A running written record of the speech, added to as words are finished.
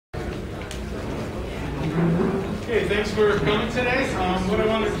Okay, thanks for coming today. What I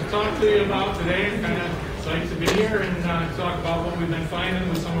wanted to talk to you about today, I'm kind of excited to be here and talk about what we've been finding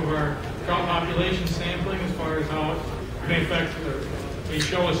with some of our trout population sampling as far as how it may affect, they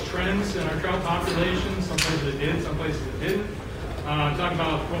show us trends in our trout population. Some places it did, some places it didn't. Talk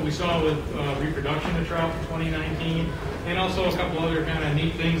about what we saw with reproduction of trout in 2019, and also a couple other kind of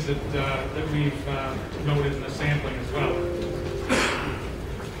neat things that we've noted in the sampling as well.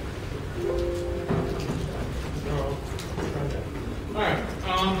 All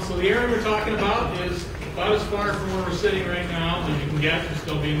right, so the area we're talking about is about as far from where we're sitting right now as you can get to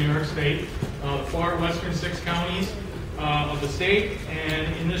still be in New York State. The far western 6 counties of the state,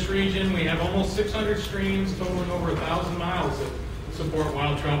 and in this region we have almost 600 streams totaling over 1,000 miles that support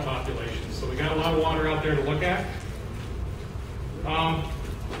wild trout populations. So we got a lot of water out there to look at.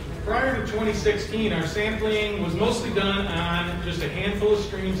 Prior to 2016, our sampling was mostly done on just a handful of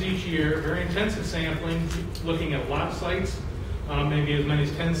streams each year, very intensive sampling, looking at a lot of sites, maybe as many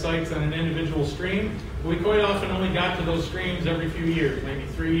as 10 sites on an individual stream. We quite often only got to those streams every few years, maybe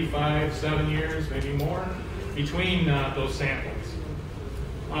 3, 5, 7 years, maybe more, between those samples.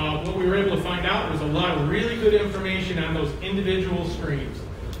 What we were able to find out was a lot of really good information on those individual streams.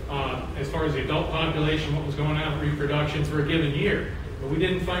 As far as the adult population, what was going on with reproduction for a given year. But we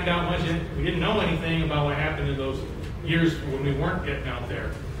didn't find out much, we didn't know anything about what happened in those years when we weren't getting out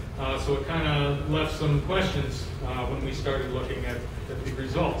there. So it kind of left some questions when we started looking at the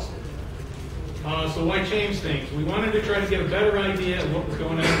results. So why change things? We wanted to try to get a better idea of what was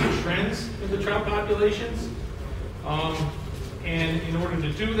going on in the trends of the trout populations. And in order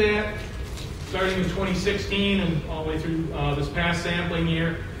to do that, starting in 2016 and all the way through this past sampling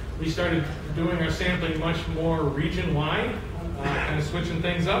year, we started doing our sampling much more region-wide, kind of switching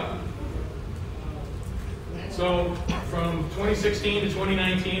things up. So from 2016 to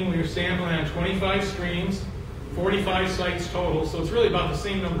 2019, we were sampling on 25 streams, 45 sites total. So it's really about the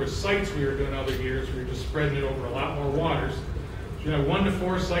same number of sites we were doing other years. We were just spreading it over a lot more waters. You know, 1 to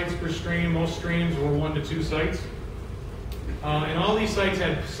 4 sites per stream. Most streams were 1 to 2 sites. And all these sites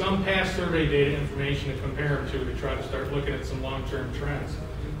had some past survey data information to compare them to try to start looking at some long-term trends.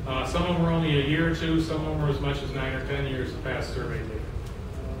 Some of them were only a year or two, some of them were as much as 9 or 10 years of past survey data.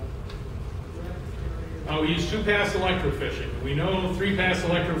 We use 2-pass electrofishing. We know 3-pass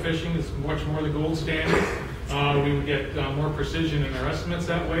electrofishing is much more the gold standard. We would get more precision in our estimates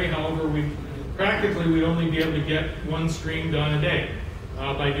that way. However, practically we'd only be able to get 1 stream done a day.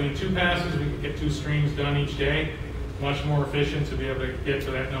 By doing 2 passes, we could get 2 streams done each day. Much more efficient to be able to get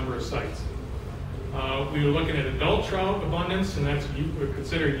to that number of sites. We were looking at adult trout abundance, and that's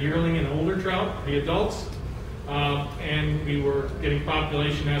considered yearling and older trout, the adults. And we were getting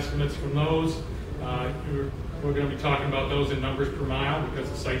population estimates from those. We're going to be talking about those in numbers per mile because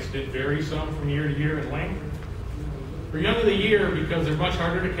the sites did vary some from year to year in length. For young of the year, because they're much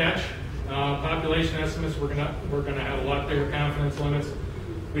harder to catch, population estimates we're going to have a lot bigger confidence limits.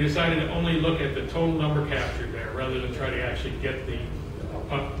 We decided to only look at the total number captured there rather than try to actually get the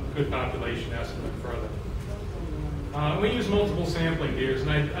good population estimate further. We use multiple sampling gears,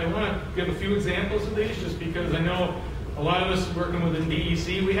 and I want to give a few examples of these just because I know a lot of us working within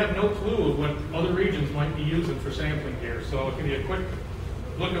DEC, we have no clue of what other regions might be using for sampling gear. So I'll give you a quick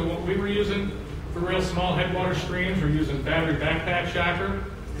look at what we were using for real small headwater streams. We're using battery backpack shocker.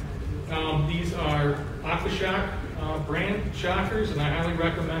 These are AquaShock brand shockers, and I highly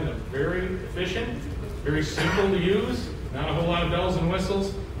recommend them. Very efficient, very simple to use, not a whole lot of bells and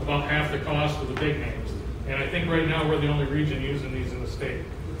whistles, about half the cost of the big names. And I think right now we're the only region using these in the state.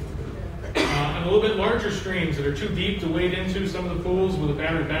 On a little bit larger streams that are too deep to wade into some of the pools with a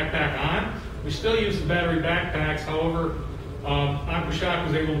battery backpack on, we still use the battery backpacks. However, AquaShock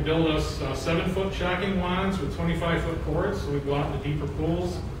was able to build us 7-foot shocking wands with 25-foot cords, so we go out in the deeper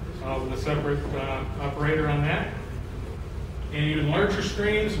pools with a separate operator on that. And even larger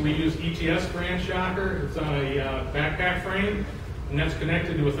streams, we use ETS brand shocker. It's on a backpack frame, and that's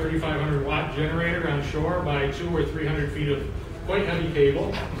connected to a 3,500 watt generator on shore by 200 or 300 feet of quite heavy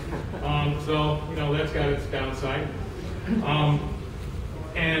cable. So, you know, that's got its downside.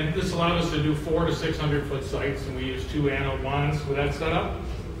 And this allowed us to do 400 to 600 foot sites, and we used 2 anode wands with that setup.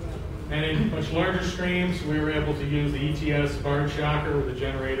 And in much larger streams, we were able to use the ETS barge shocker with a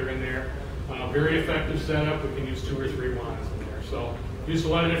generator in there. Very effective setup. We can use 2 or 3 wands in there. So used a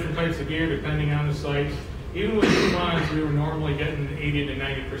lot of different types of gear depending on the sites. Even with 2 wands, we were normally getting 80 to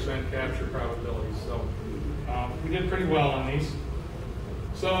 90% capture probabilities. So we did pretty well on these.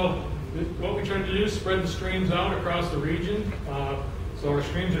 So what we tried to do is spread the streams out across the region. So our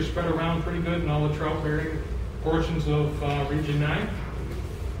streams are spread around pretty good in all the trout-bearing portions of Region 9.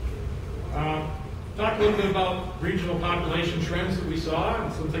 Talk a little bit about regional population trends that we saw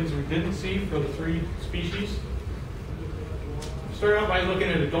and some things we didn't see for the three species. Start out by looking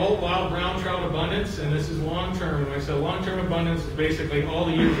at adult wild brown trout abundance, and this is long-term. When I say long-term abundance, it's basically all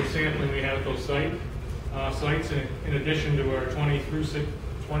the years of sampling we had at those sites, in addition to our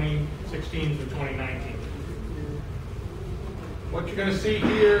 2016 through 2019. What you're going to see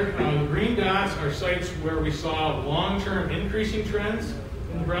here, the green dots are sites where we saw long-term increasing trends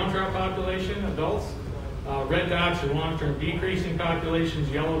in the brown trout population, adults. Red dots are long-term decreasing populations.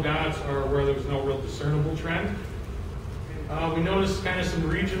 Yellow dots are where there was no real discernible trend. We noticed kind of some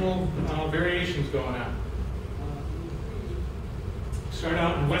regional variations going on. Start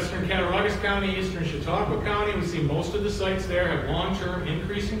out in western Cattaraugus County, eastern Chautauqua County. We see most of the sites there have long-term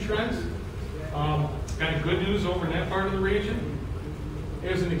increasing trends. Kind of good news over in that part of the region.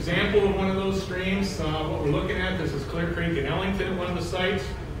 Here's an example of one of those streams. What we're looking at, this is Clear Creek in Ellington at one of the sites.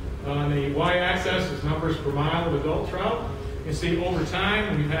 On the y-axis is numbers per mile of adult trout. You can see over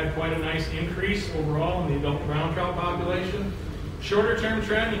time we've had quite a nice increase overall in the adult brown trout population. Shorter term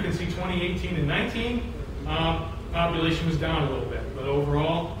trend, you can see 2018 and 19, population was down a little bit, but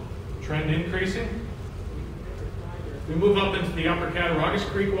overall trend increasing. We move up into the upper Cattaraugus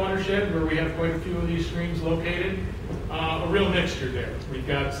Creek watershed where we have quite a few of these streams located. A real mixture there. We've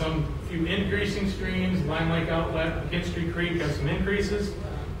got few increasing streams. Lime Lake Outlet, Kinstry Creek has some increases,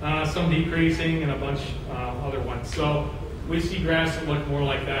 some decreasing, and a bunch other ones. So we see grass that look more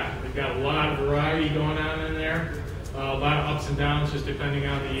like that. We've got a lot of variety going on in there, a lot of ups and downs just depending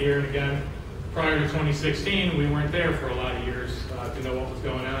on the year. And again, prior to 2016, we weren't there for a lot of years to know what was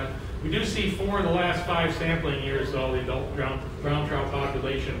going on. We do see 4 of the last 5 sampling years, though, the adult brown trout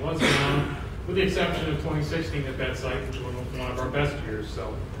population was down, with the exception of 2016 at that site, which was one of our best years.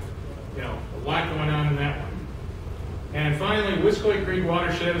 So, you know, a lot going on in that one. And finally, Wiscoy Creek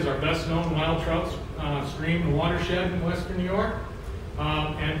watershed is our best known wild trout stream and watershed in western New York,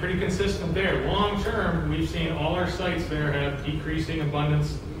 and pretty consistent there. Long term, we've seen all our sites there have decreasing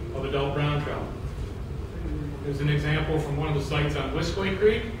abundance of adult brown trout. Here's an example from one of the sites on Wiscoy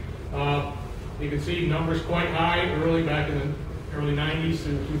Creek. You can see numbers quite high back in the early 90s to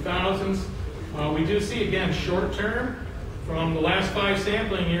the 2000s. We do see, again, short term, from the last 5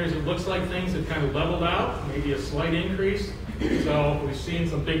 sampling years, it looks like things have kind of leveled out, maybe a slight increase. So we've seen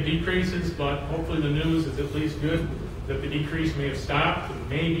some big decreases, but hopefully the news is at least good that the decrease may have stopped and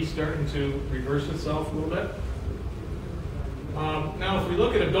may be starting to reverse itself a little bit. Now, if we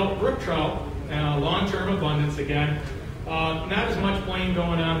look at adult brook trout, long-term abundance again, not as much playing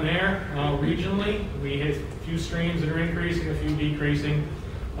going on there regionally. We have a few streams that are increasing, a few decreasing.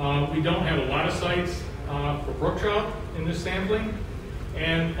 We don't have a lot of sites for brook trout in this sampling,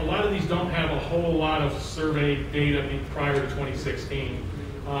 and a lot of these don't have a whole lot of survey data prior to 2016.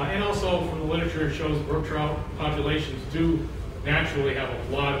 And also from the literature, it shows brook trout populations do naturally have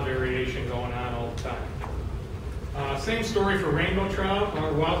a lot of variation going on all the time. Same story for rainbow trout.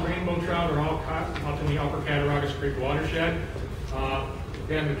 Our wild rainbow trout are all caught up in the upper Cattaraugus Creek watershed.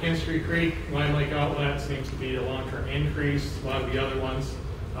 Again, the Kinstry Creek, Lime Lake Outlet seems to be a long-term increase. A lot of the other ones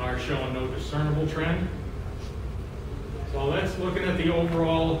are showing no discernible trend. So that's looking at the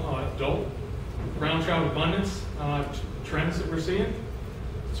overall adult brown trout abundance trends that we're seeing.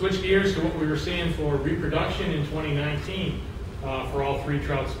 Switch gears to what we were seeing for reproduction in 2019 for all 3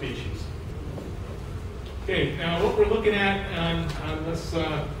 trout species. Okay, now what we're looking at on this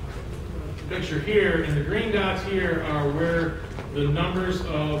picture here, in the green dots here are where the numbers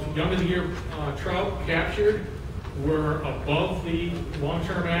of young of the year trout captured were above the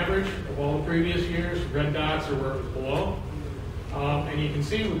long-term average of all the previous years. Red dots are where it was below. And you can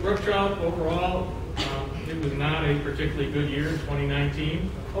see with brook trout overall, it was not a particularly good year in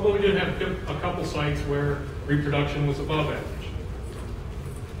 2019, although we did have a couple sites where reproduction was above average.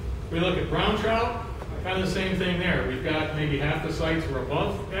 We look at brown trout, kind of the same thing there. We've got maybe half the sites were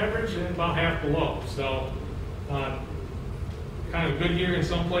above average and about half below. So kind of a good year in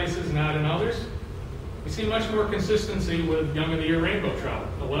some places, not in others. We see much more consistency with young of the year rainbow trout.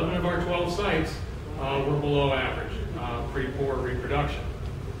 11 of our 12 sites were below average, pretty poor reproduction.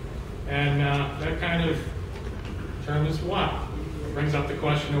 And that kind of determines why. It brings up the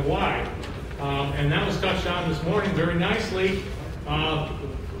question of why. And that was touched on this morning very nicely.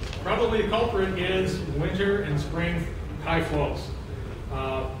 Probably the culprit is winter and spring high flows.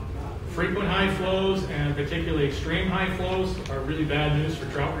 Frequent high flows and particularly extreme high flows are really bad news for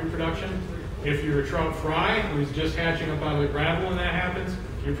trout reproduction. If you're a trout fry who's just hatching up out of the gravel and that happens,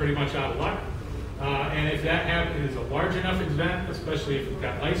 you're pretty much out of luck. And if that happens, is a large enough event, especially if you've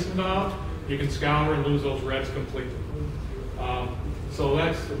got ice involved, you can scour and lose those reds completely. So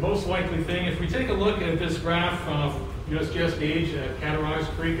that's the most likely thing. If we take a look at this graph of USGS gauge at Cattaraugus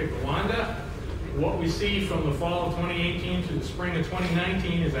Creek at Gowanda, what we see from the fall of 2018 to the spring of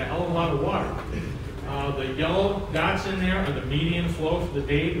 2019 is a hell of a lot of water. The yellow dots in there are the median flow for the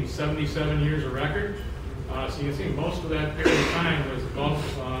date in 77 years of record. So you can see most of that period of time was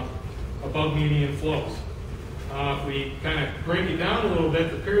above median flows. If we kind of break it down a little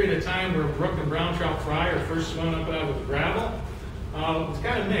bit, the period of time where brook and brown trout fry are first swimming up out of the gravel, it's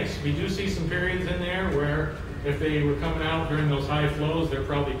kind of mixed. We do see some periods in there where if they were coming out during those high flows, they're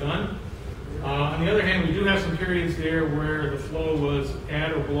probably done. On the other hand, we do have some periods there where the flow was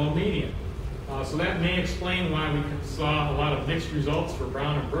at or below median. So that may explain why we saw a lot of mixed results for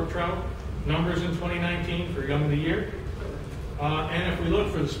brown and brook trout numbers in 2019 for young of the year. And if we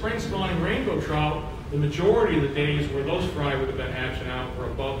look for the spring spawning rainbow trout, the majority of the days where those fry would have been hatching out were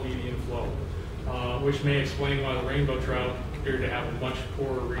above median flow, which may explain why the rainbow trout appeared to have a much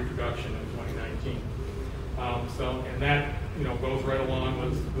poorer reproduction in 2019. And that goes right along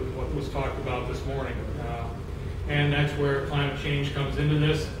with what was talked about this morning. And that's where climate change comes into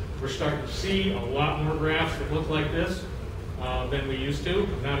this. We're starting to see a lot more graphs that look like this than we used to.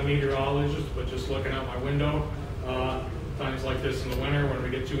 I'm not a meteorologist, but just looking out my window, times like this in the winter when we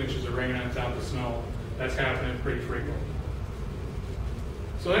get 2 inches of rain on top of snow, that's happening pretty frequently.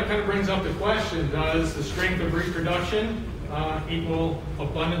 So that kind of brings up the question, does the strength of reproduction equal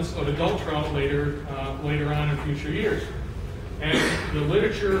abundance of adult trout later on in future years? And the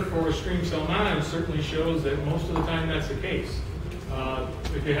literature for stream salmon certainly shows that most of the time that's the case.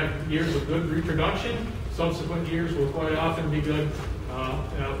 If you have years of good reproduction, subsequent years will quite often be good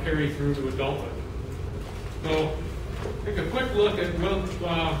and carry through to adulthood. So take a quick look at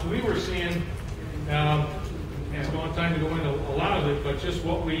what we were seeing, and I don't have time to go into a lot of it, but just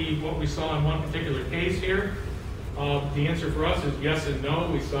what we saw in one particular case here. The answer for us is yes and no.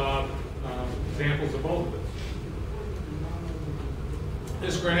 We saw examples of both of it.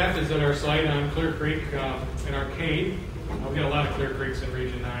 This graph is at our site on Clear Creek in Arcade. We got a lot of Clear Creeks in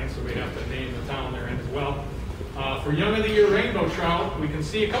Region 9, so we have to name the town they're in as well. For young of the year rainbow trout, we can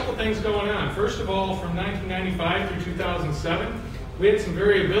see a couple things going on. First of all, from 1995 through 2007, we had some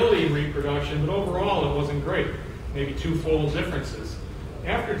variability in reproduction, but overall it wasn't great, maybe twofold differences.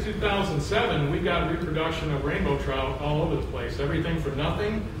 After 2007, we got reproduction of rainbow trout all over the place, everything from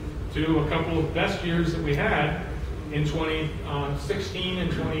nothing to a couple of best years that we had in 2016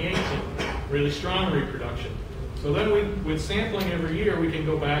 and 2018, really strong reproduction. So then with sampling every year, we can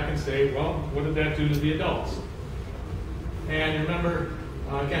go back and say, well, what did that do to the adults? And remember,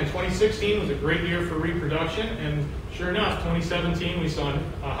 again, 2016 was a great year for reproduction, and sure enough, 2017 we saw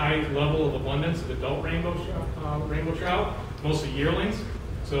a high level of abundance of adult rainbow trout, mostly yearlings,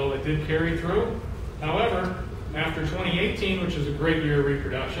 so it did carry through. However, after 2018, which was a great year of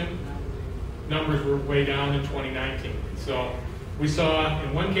reproduction, numbers were way down in 2019. So we saw,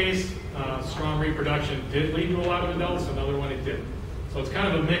 in one case, strong reproduction did lead to a lot of adults, another one it didn't. So it's kind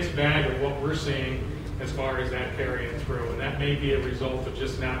of a mixed bag of what we're seeing as far as that carrying through, and that may be a result of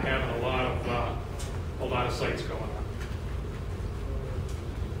just not having a lot of sites going on.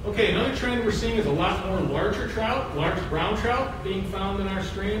 Okay, another trend we're seeing is a lot more larger trout, large brown trout being found in our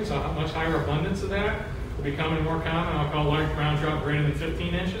streams, a much higher abundance of that, becoming more common. I'll call large brown trout greater than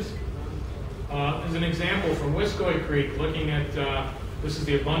 15 inches. There's an example from Wiscoy Creek looking at, this is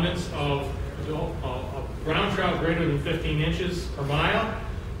the abundance of brown trout greater than 15 inches per mile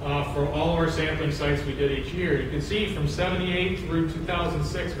for all of our sampling sites we did each year. You can see from 78 through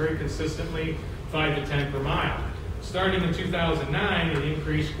 2006, very consistently 5 to 10 per mile. Starting in 2009, it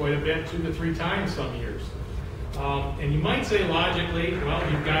increased quite a bit, 2 to 3 times some years. And you might say logically, well,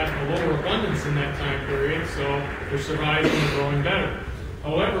 you've got a lower abundance in that time period, so they're surviving and growing better.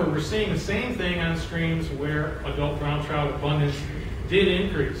 However, we're seeing the same thing on streams where adult brown trout abundance did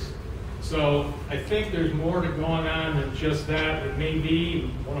increase. So I think there's more to going on than just that. It may be,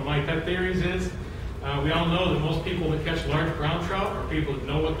 one of my pet theories is, we all know that most people that catch large brown trout are people that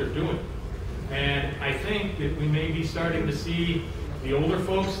know what they're doing. And I think that we may be starting to see the older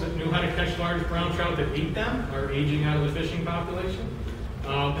folks that knew how to catch large brown trout that ate them are aging out of the fishing population.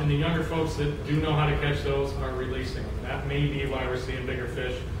 And the younger folks that do know how to catch those are releasing them. That may be why we're seeing bigger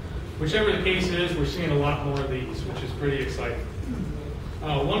fish. Whichever the case is, we're seeing a lot more of these, which is pretty exciting.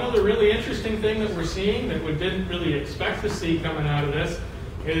 One other really interesting thing that we're seeing that we didn't really expect to see coming out of this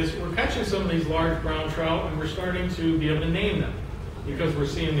is we're catching some of these large brown trout and we're starting to be able to name them because we're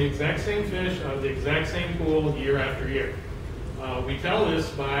seeing the exact same fish out of the exact same pool year after year. We tell this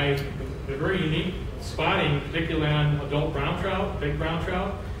by the very unique spotting, particularly on adult brown trout, big brown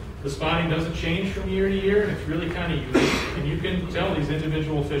trout, The spotting doesn't change from year to year, and it's really kind of unique, and you can tell these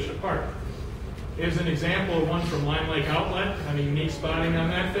individual fish apart. Here's an example of one from Lime Lake Outlet, kind of unique spotting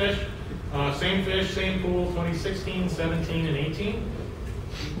on that fish. Same fish, same pool, 2016, 17, and 18.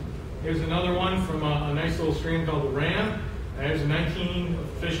 Here's another one from a nice little stream called the Ram. There's a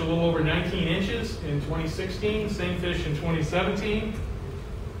fish a little over 19 inches in 2016, same fish in 2017.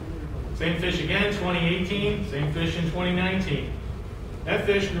 Same fish again, 2018, same fish in 2019. That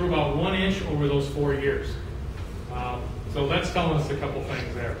fish grew about 1 inch over those 4 years. So that's telling us a couple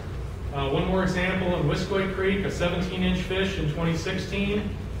things there. One more example in Wiscoit Creek, a 17-inch fish in 2016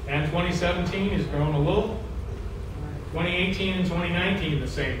 and 2017 has grown a little. 2018 and 2019, the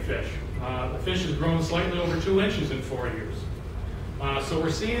same fish. The fish has grown slightly over 2 inches in 4 years. So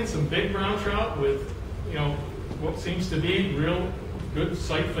we're seeing some big brown trout with, what seems to be real good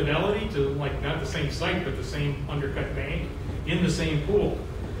site fidelity to, like, not the same site, but the same undercut bank in the same pool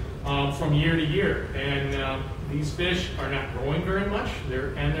from year to year. And these fish are not growing very much,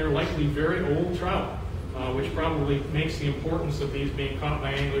 they're likely very old trout, which probably makes the importance of these being caught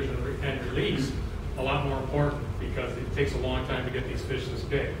by anglers and released a lot more important, because it takes a long time to get these fish this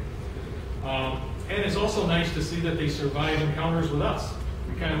big. And it's also nice to see that they survive encounters with us.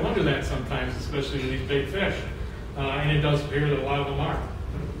 We kind of wonder that sometimes, especially with these big fish. And it does appear that a lot of them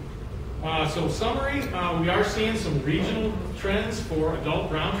are. So summary, we are seeing some regional trends for adult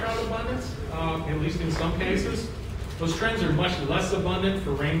brown trout abundance, at least in some cases. Those trends are much less abundant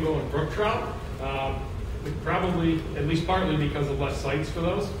for rainbow and brook trout, probably at least partly because of less sites for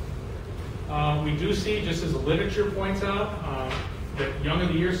those. We do see, just as the literature points out, that young of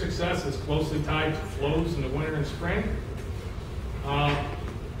the year success is closely tied to flows in the winter and spring.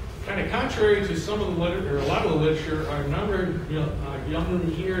 Kind of contrary to some of the literature, or a lot of the literature, our young of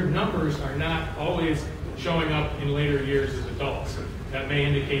the year numbers are not always showing up in later years as adults. That may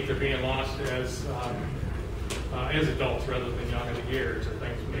indicate they're being lost as adults rather than young of the year to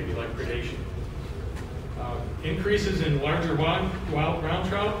things maybe like predation. Increases in larger wild brown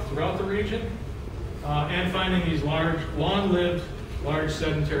trout throughout the region, and finding these large, long-lived, large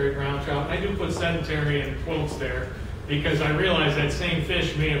sedentary brown trout. I do put sedentary in quotes there because I realize that same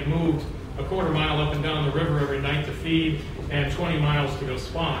fish may have moved a quarter mile up and down the river every night to feed and 20 miles to go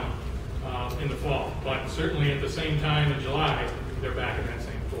spawn in the fall. But certainly at the same time in July, they're back in that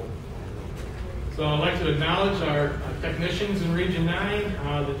same pool. So I'd like to acknowledge our technicians in Region 9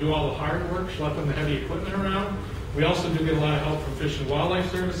 that do all the hard work, schlepping the heavy equipment around. We also do get a lot of help from Fish and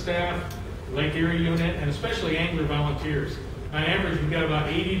Wildlife Service staff, Lake Erie unit, and especially angler volunteers. On average, we've got about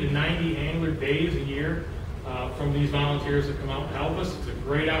 80 to 90 angler days a year from these volunteers that come out and help us. It's a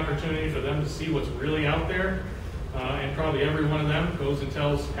great opportunity for them to see what's really out there, and probably every one of them goes and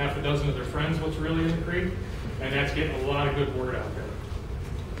tells half a dozen of their friends what's really in the creek, and that's getting a lot of good word out there.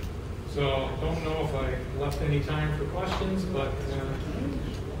 So I don't know if I left any time for questions, but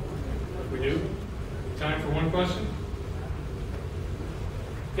if we do, time for one question.